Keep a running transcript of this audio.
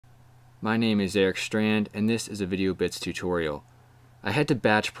My name is Eric Strand, and this is a Video Bits tutorial. I had to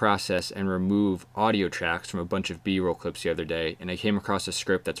batch process and remove audio tracks from a bunch of B-roll clips the other day, and I came across a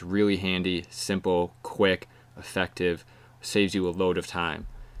script that's really handy, simple, quick, effective, saves you a load of time.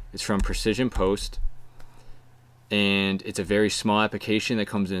 It's from Precision Post, and it's a very small application that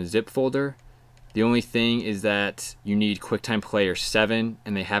comes in a zip folder. The only thing is that you need QuickTime Player 7,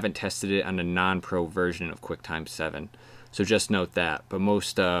 and they haven't tested it on a non-pro version of QuickTime 7. So just note that, but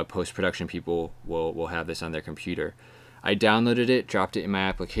most post-production people will have this on their computer. I downloaded it, dropped it in my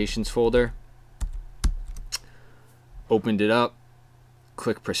applications folder, opened it up,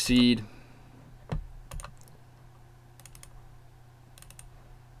 click proceed,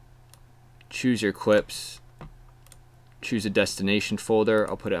 choose your clips, choose a destination folder.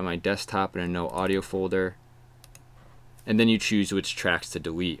 I'll put it on my desktop in a no audio folder, and then you choose which tracks to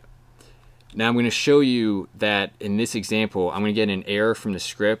delete. Now I'm going to show you that in this example, I'm going to get an error from the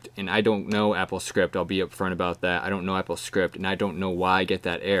script, and I don't know Apple script. I'll be upfront about that. I don't know Apple script, and I don't know why I get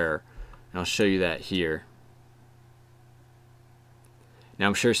that error. And I'll show you that here. Now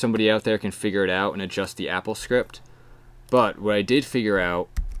I'm sure somebody out there can figure it out and adjust the Apple script. But what I did figure out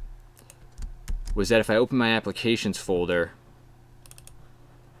was that if I open my applications folder,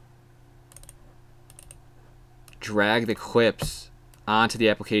 drag the clips onto the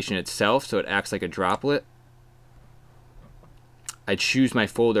application itself so it acts like a droplet, I choose my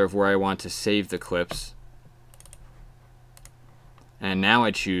folder of where I want to save the clips, and now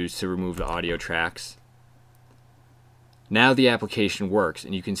I choose to remove the audio tracks. Now the application works,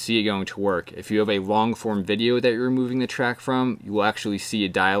 and you can see it going to work. If you have a long form video that you're removing the track from, you will actually see a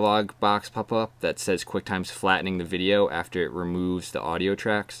dialog box pop up that says QuickTime's flattening the video after it removes the audio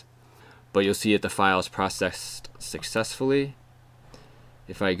tracks. But you'll see that the file is processed successfully.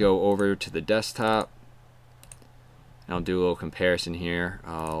 If I go over to the desktop, I'll do a little comparison here.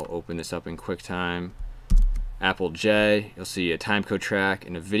 I'll open this up in QuickTime. Apple J, you'll see a timecode track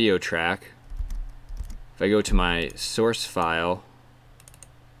and a video track. If I go to my source file,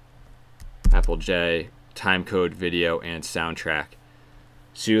 Apple J, timecode, video, and soundtrack.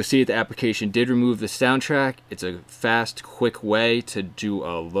 So you'll see that the application did remove the soundtrack. It's a fast, quick way to do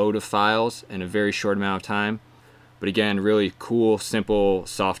a load of files in a very short amount of time. But again, really cool, simple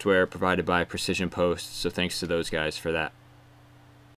software provided by Precision Post, so thanks to those guys for that.